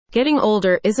Getting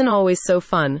older isn't always so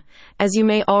fun, as you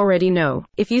may already know.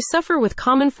 If you suffer with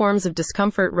common forms of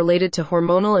discomfort related to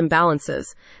hormonal imbalances,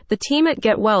 the team at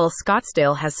Get Well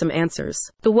Scottsdale has some answers.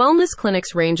 The Wellness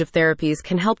Clinic's range of therapies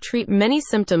can help treat many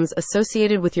symptoms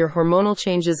associated with your hormonal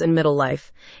changes in middle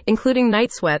life, including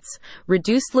night sweats,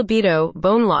 reduced libido,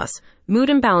 bone loss, mood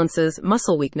imbalances,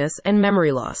 muscle weakness, and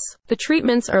memory loss. The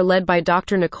treatments are led by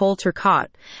Dr. Nicole Turcotte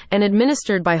and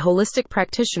administered by holistic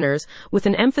practitioners with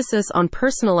an emphasis on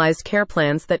personalized care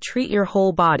plans that treat your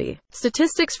whole body.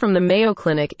 Statistics from the Mayo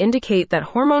Clinic indicate that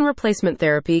hormone replacement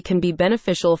therapy can be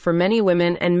beneficial for many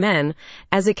women and men,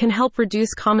 as it can help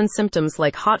reduce common symptoms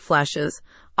like hot flashes,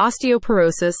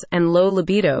 osteoporosis, and low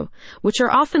libido, which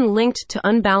are often linked to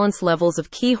unbalanced levels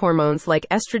of key hormones like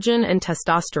estrogen and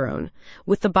testosterone.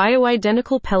 With the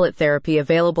Bioidentical pellet therapy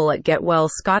available at Get Well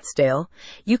Scottsdale,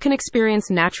 you can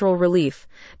experience natural relief.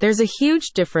 There's a huge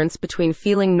difference between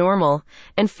feeling normal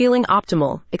and feeling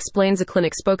optimal, explains a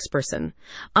clinic spokesperson.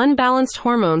 Unbalanced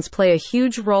hormones play a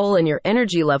huge role in your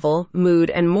energy level, mood,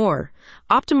 and more.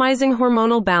 Optimizing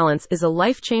hormonal balance is a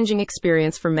life-changing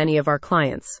experience for many of our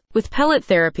clients. With pellet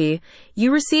therapy,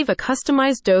 you receive a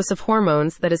customized dose of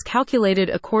hormones that is calculated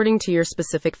according to your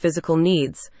specific physical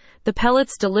needs. The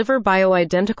pellets deliver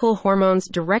bioidentical hormones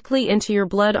directly into your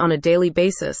blood on a daily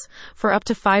basis for up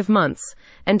to 5 months,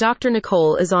 and Dr.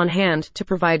 Nicole is on hand to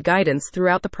provide guidance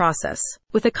throughout the process.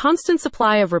 With a constant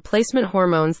supply of replacement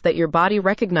hormones that your body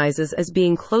recognizes as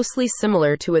being closely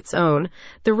similar to its own,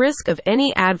 the risk of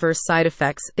any adverse side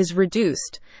effects is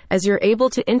reduced, as you're able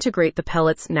to integrate the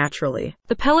pellets naturally.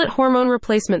 The pellet hormone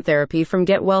replacement therapy from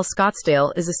Get Well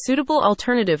Scottsdale is a suitable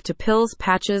alternative to pills,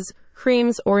 patches,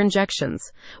 creams, or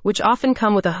injections, which often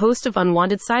come with a host of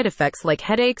unwanted side effects like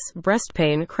headaches, breast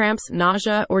pain, cramps,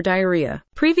 nausea, or diarrhea.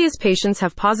 Previous patients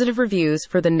have positive reviews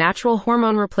for the natural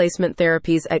hormone replacement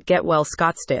therapies at Get Well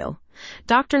Scottsdale.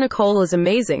 Dr. Nicole is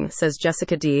amazing, says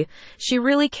Jessica D. She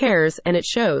really cares, and it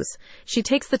shows. She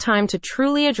takes the time to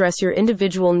truly address your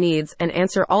individual needs and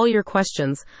answer all your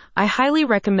questions. I highly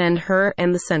recommend her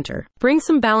and the center. Bring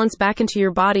some balance back into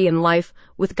your body and life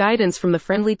with guidance from the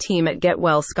friendly team at Get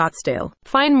Well Scottsdale.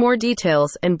 Find more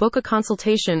details and book a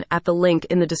consultation at the link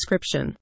in the description.